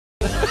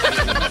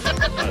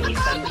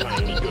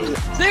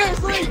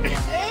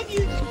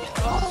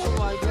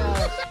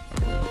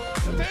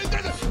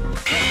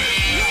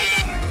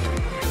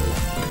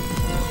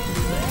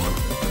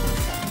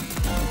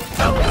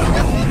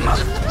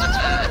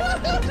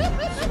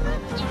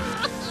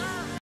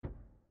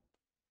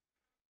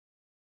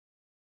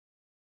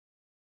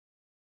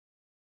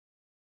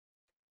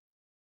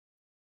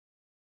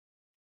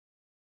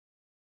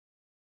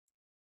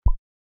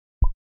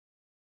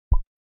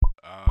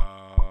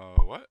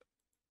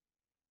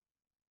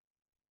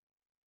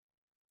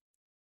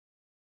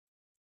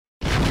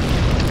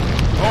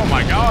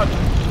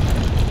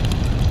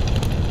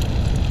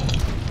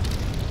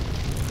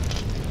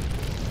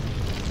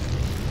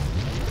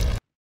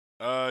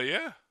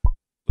yeah.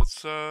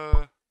 Let's,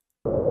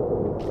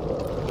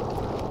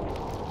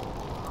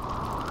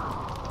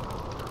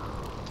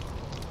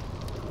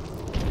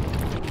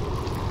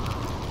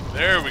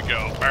 There we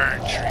go. Burn,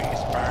 trees,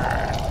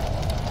 burn.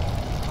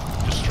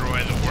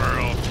 Destroy the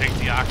world. Take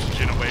the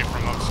oxygen away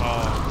from us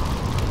all.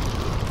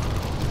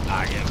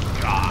 I am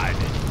God.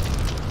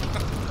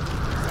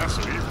 That's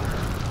so evil.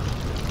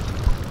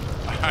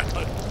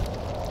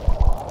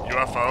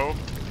 UFO?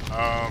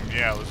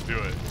 Yeah, let's do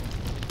it.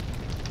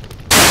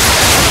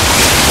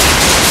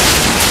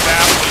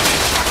 That was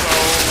so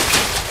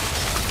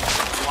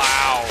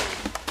loud.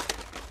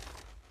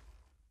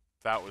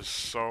 That was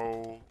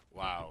so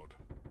loud.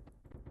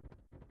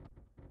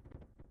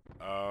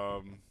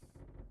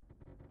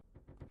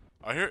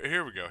 Oh,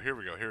 here we go.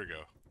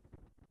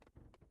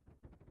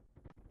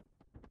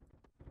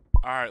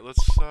 Alright,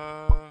 let's,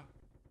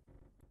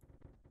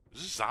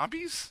 is this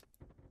zombies?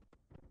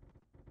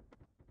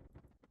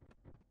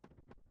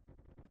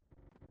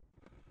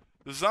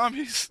 The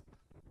zombies,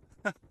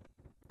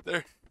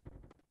 they're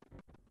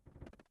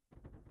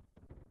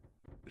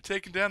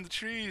taking down the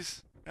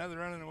trees. Now they're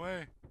running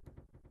away.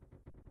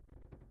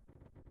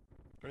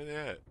 Where are they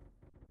at?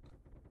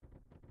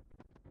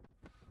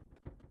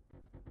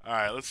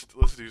 Alright, let's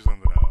do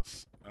something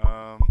else.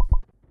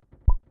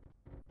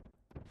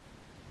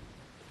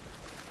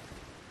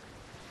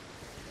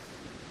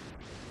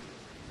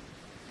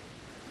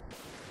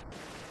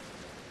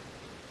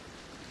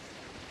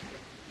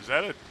 Is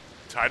that a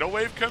tidal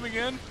wave coming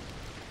in?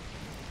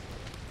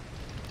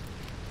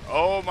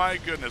 Oh my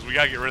goodness, we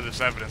gotta get rid of this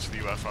evidence of the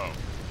UFO.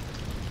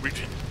 We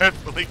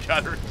definitely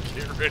gotta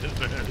get rid of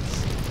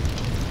this.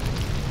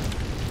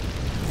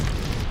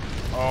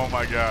 Oh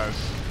my gosh.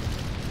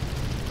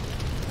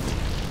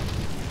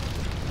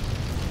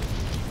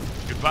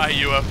 Goodbye,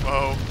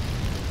 UFO.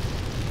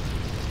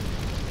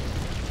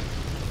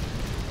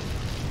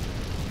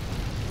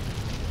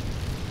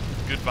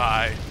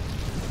 Goodbye.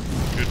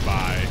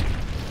 Goodbye.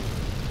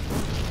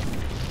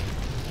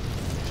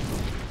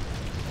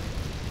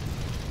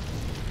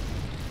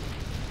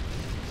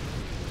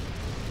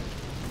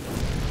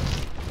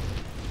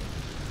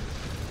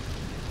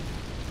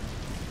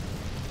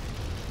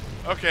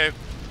 Okay,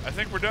 I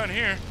think we're done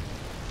here.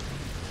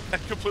 That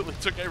completely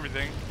took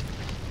everything.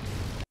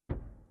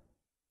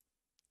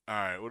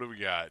 Alright, what do we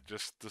got?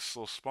 Just this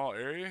little small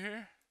area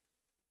here?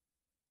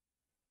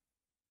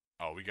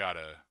 Oh, we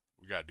gotta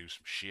do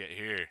some shit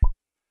here.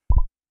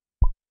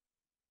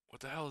 What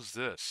the hell is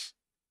this?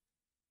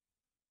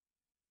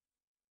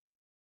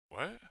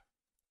 What?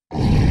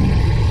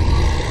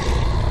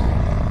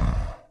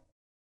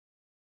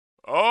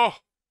 Oh!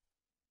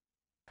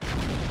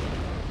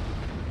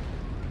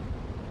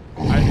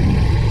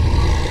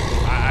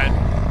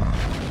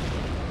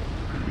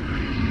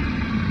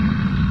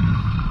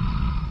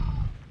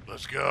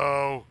 Let's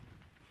go.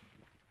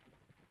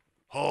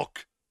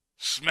 Hulk,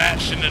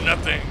 smash into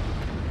nothing.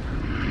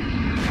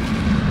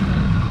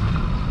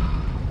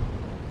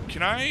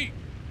 Can I?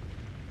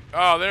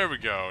 Oh, there we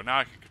go. Now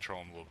I can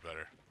control him a little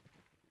better.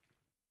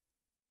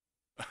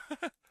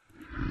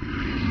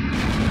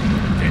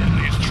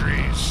 Damn these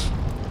trees.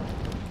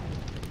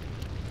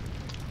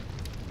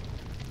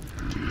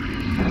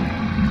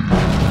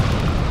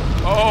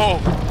 Oh!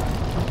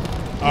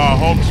 Oh,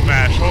 Hulk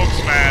smash, Hulk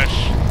smash.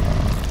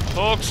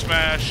 Hulk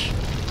smash.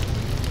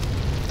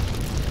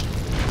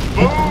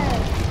 Boom!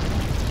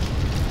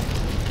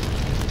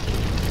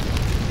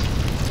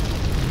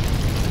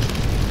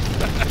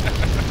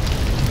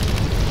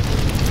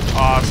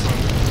 Awesome.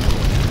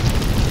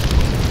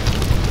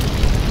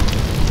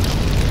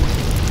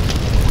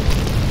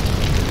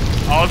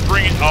 I was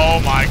bringing, oh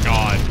my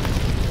god.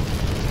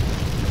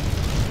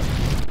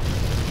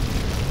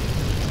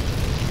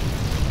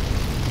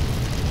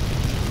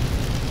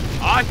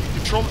 I can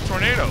control the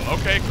tornado.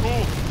 Okay,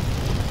 cool.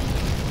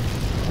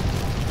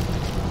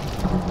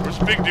 Where's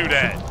the big dude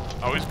at?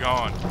 Oh, he's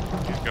gone.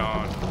 He's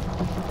gone.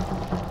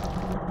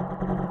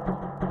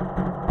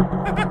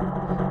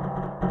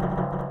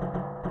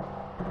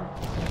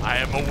 I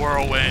am a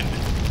whirlwind.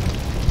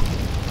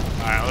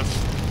 Alright, let's...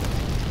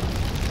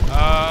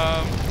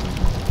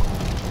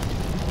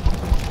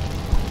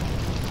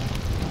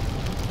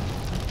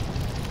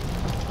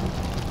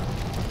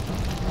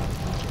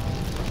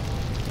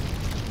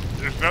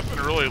 There's nothing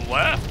really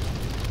left.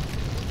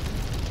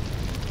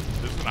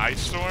 This is an ice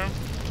storm?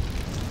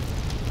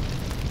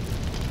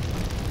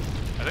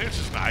 I think it's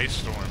just an ice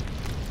storm.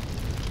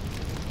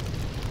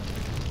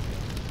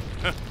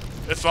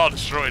 It's all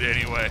destroyed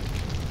anyway.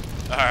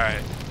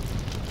 Alright.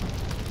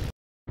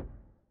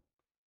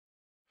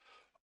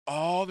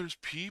 Oh, there's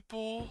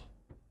people?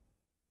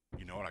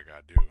 You know what I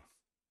gotta do.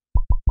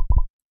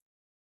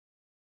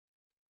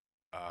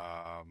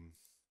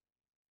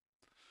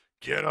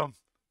 Get him!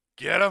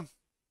 Get him!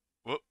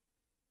 Whoop.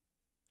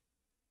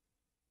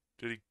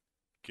 Did he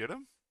get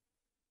him?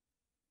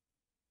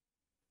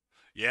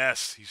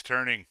 Yes, he's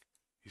turning.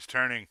 He's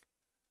turning.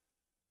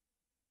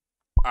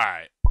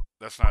 Alright.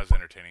 That's not as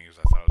entertaining as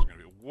I thought it was going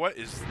to be. What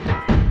is...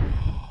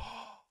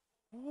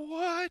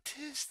 What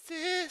is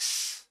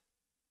this?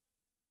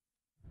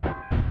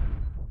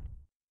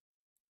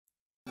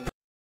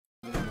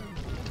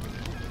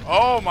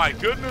 Oh my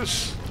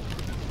goodness!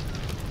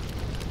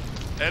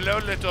 Hello,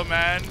 little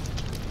man.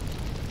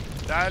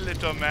 Die,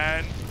 little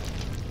man.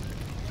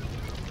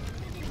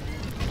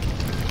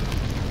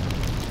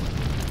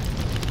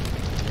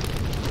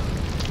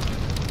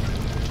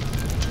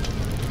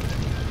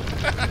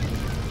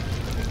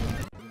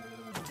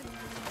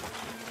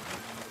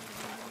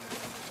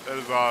 That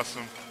is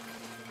awesome.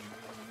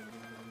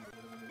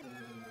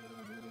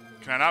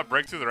 Can I not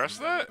break through the rest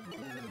of that?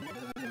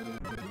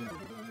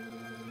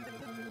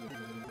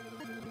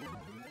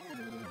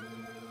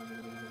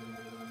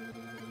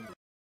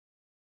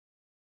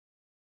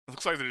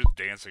 Looks like they're just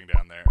dancing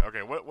down there.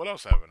 Okay, what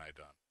else haven't I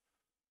done?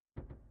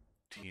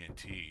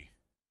 TNT.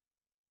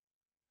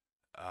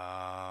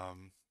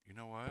 You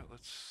know what?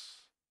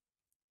 Let's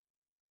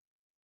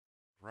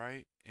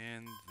right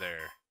in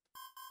there.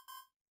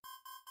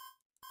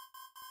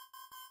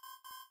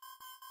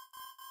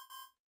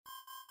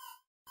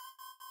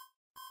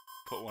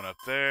 Put one up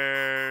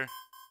there.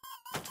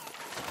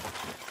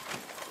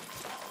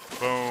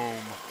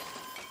 Boom.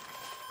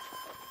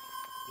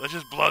 Let's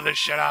just blow this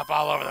shit up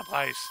all over the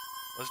place.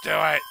 Let's do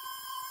it.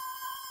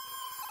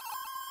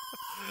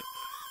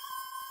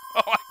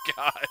 Oh my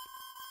god.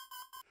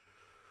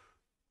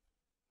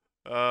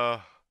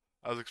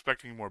 I was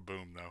expecting more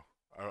boom though.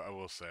 I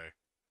will say.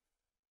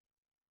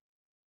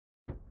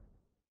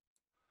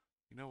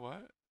 You know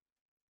what?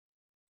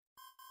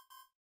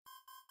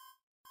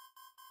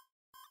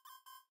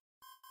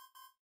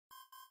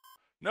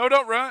 No,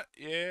 don't run.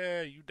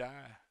 Yeah, you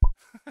die.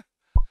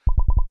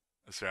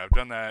 Let's see, I've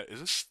done that. Is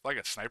this like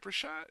a sniper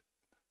shot?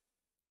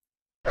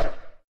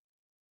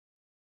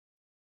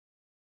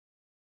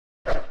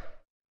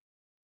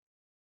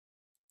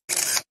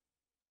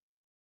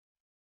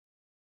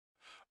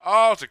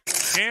 Oh, it's a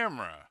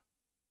camera.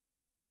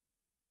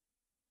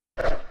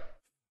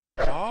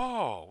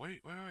 Oh, wait.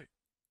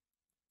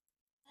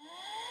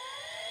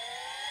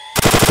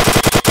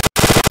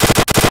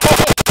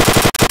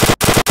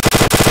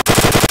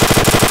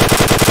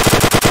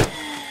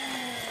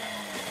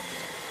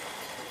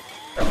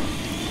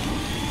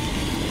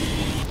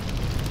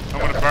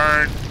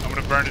 I'm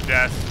gonna burn to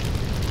death.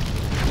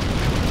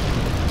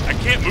 I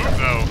can't move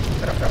though.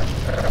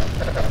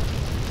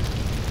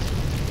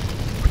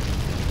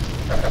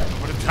 I'm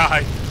gonna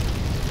die.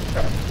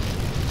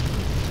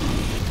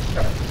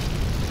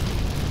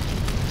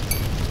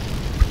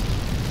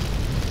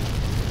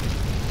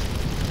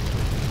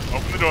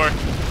 Open the door.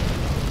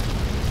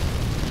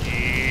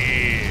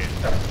 Yeah.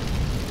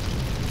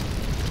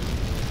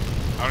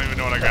 I don't even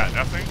know what I got.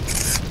 Nothing?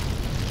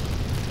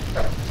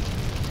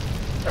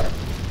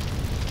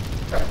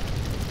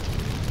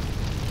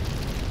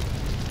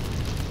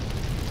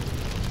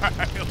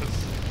 Alright,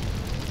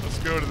 let's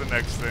go to the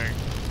next thing.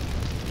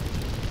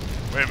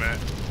 Wait a minute.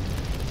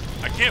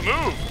 I can't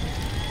move!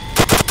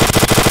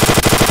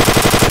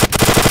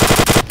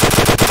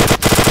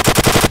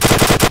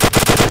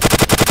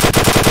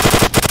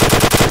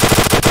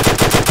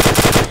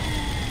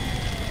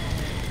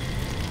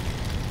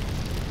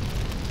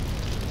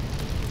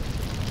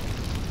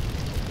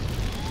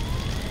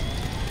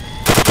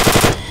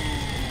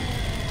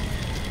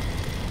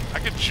 I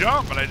could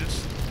jump, but I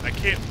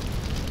can't.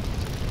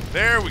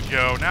 There we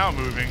go. Now I'm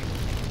moving.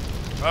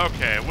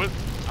 Okay,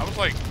 I was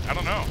like, I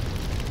don't know.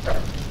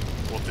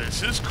 Well,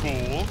 this is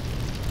cool.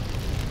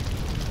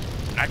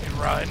 I can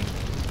run.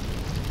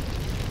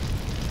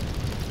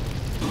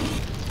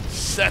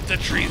 Set the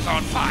trees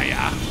on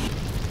fire.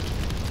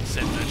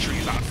 Set the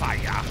trees on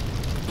fire.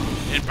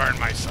 And burn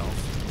myself.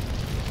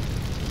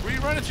 Where are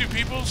you running to,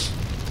 peoples?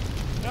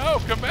 No,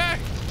 come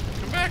back.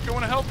 Come back. I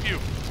want to help you.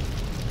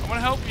 I want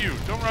to help you.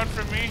 Don't run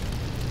from me.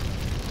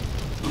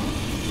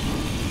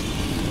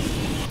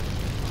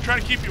 I'm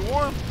trying to keep you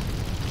warm.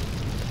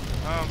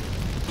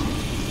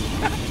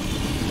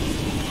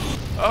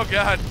 Oh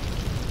god.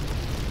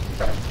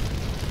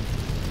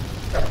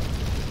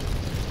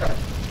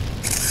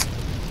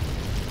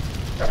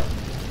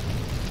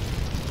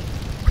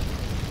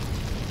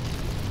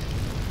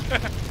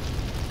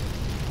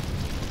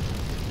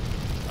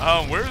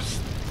 Where's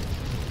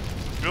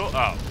Bill?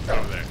 Oh, it's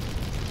over there.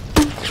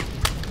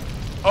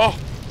 Oh.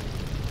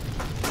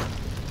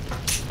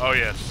 Oh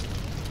yes.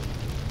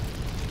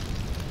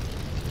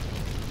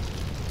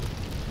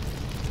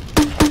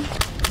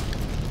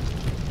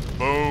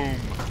 Boom.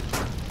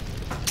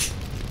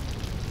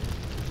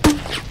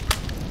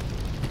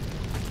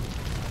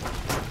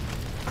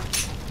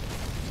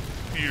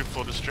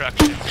 Beautiful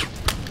destruction.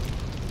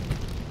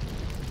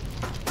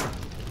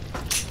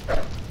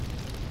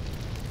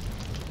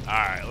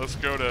 Alright, let's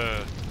go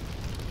to...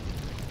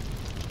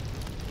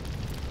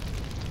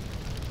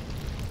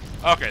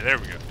 Okay, there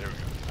we go. There we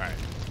go. Alright.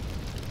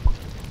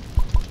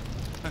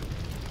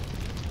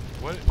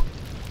 What?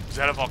 Is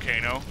that a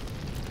volcano?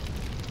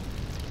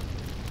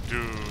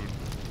 Dude.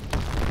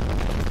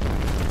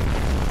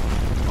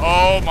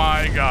 Oh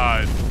my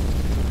god.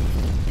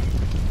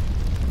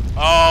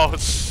 Oh,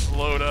 it's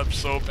slowed up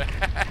so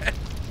bad.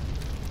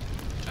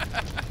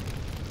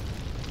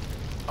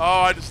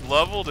 Oh, I just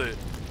leveled it.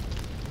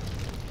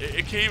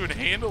 It can't even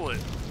handle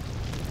it.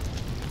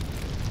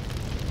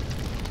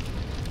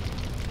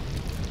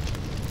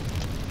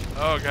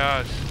 Oh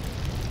gosh.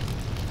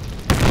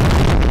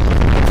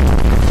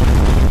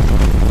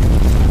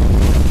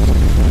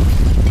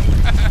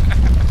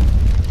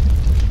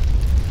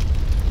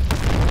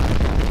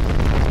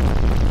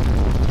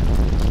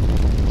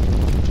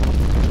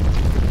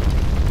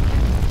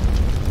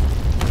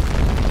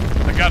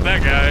 I got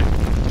that guy.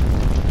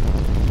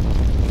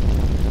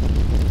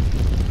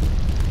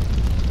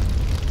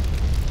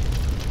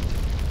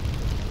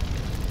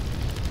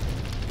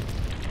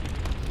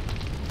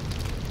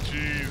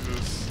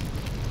 Jesus.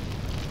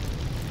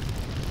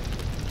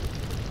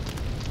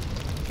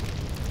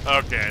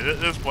 Okay,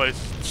 this place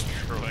is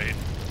destroyed.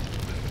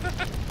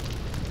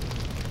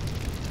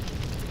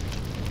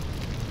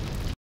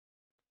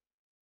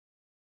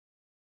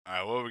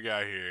 Alright, what we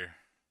got here?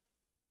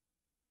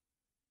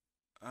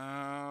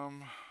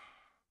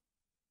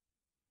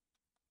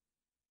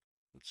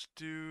 Let's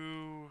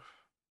do...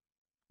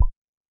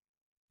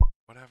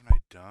 What haven't I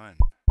done?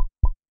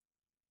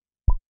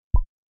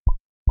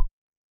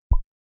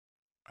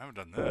 I haven't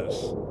done this.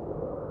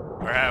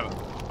 Or have...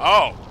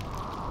 Oh!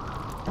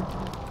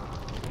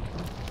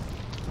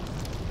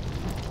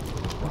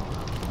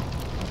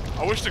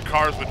 I wish the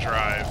cars would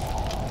drive.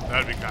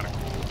 That'd be kind of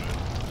cool,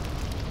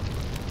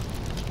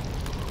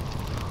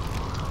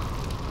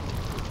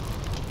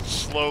 but...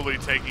 Slowly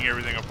taking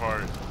everything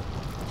apart.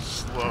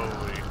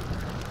 Slowly.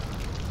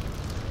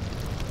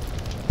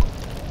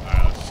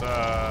 Alright, let's,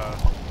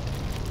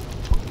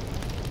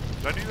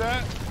 Did I do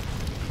that?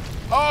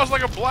 Oh, it's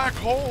like a black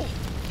hole!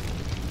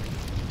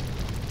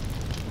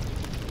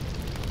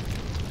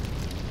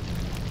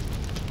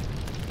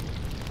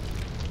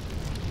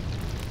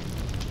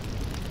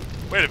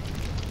 Wait a minute.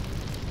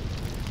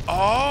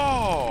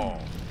 Oh!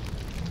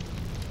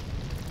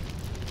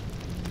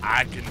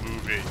 I can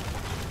move it.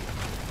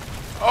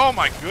 Oh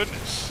my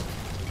goodness.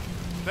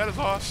 That is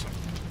awesome.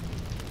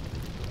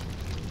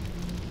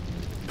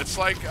 It's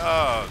like,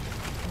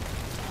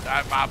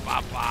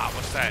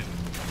 what's that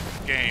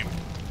game?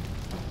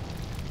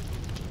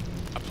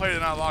 I played it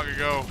not long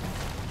ago.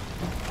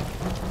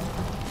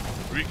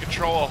 Where you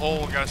control a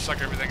hole and gotta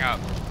suck everything out.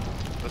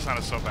 That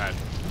sounded so bad.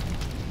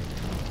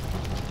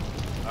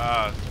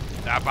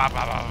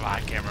 I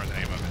can't remember the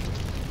name of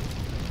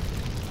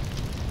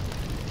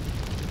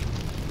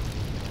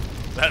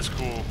it. That's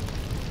cool.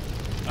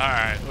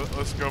 Alright,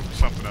 let's go for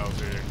something else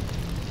here.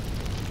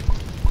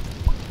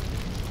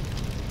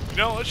 You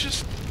know, let's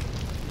just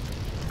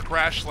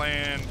crash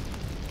land.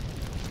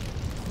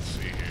 Let's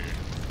see here.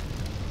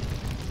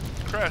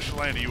 Crash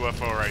land a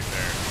UFO right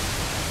there.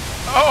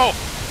 Oh!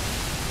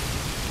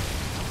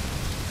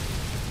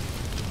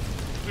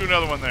 Do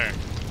another one there.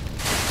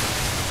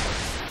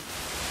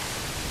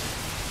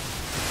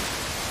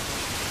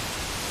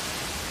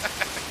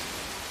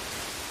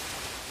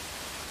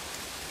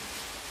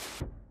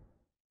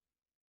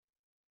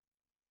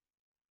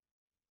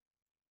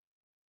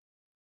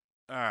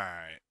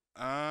 Alright.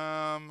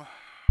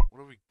 What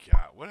do we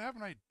got? What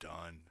haven't I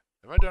done?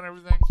 Have I done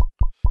everything?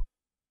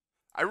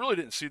 I really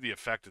didn't see the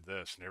effect of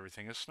this, and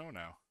everything is snow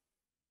now.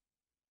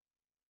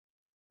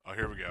 Oh,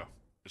 here we go.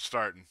 It's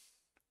starting.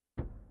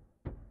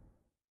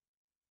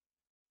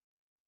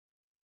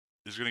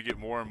 It's gonna get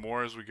more and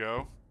more as we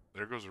go.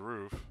 There goes the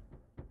roof.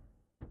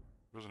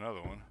 There's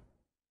another one.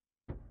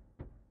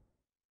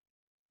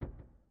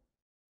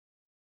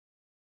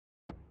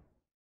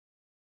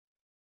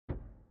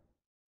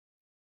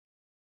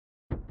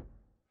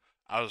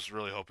 I was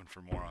really hoping for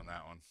more on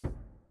that one.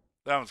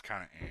 That one's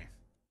kind of eh.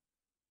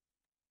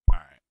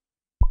 Alright.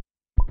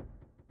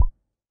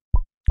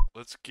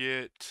 Let's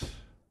get...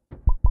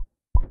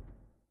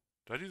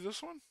 Did I do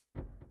this one?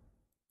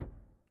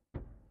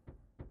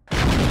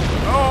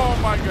 Oh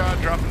my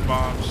god, dropping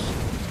bombs.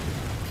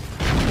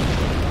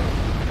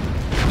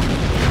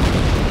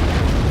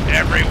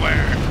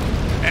 Everywhere.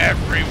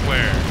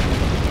 Everywhere.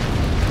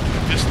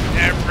 Just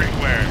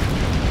everywhere.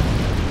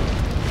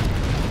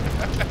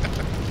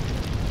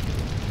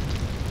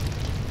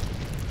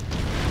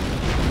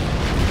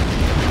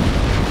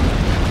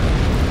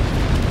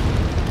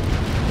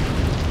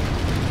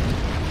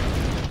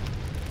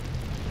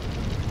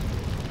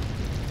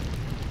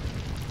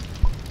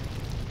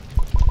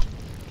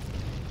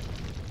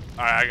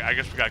 Alright, I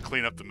guess we gotta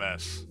clean up the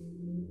mess.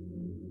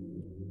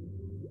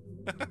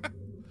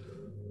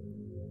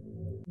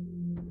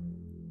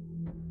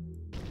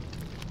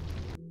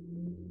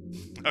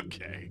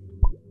 Okay.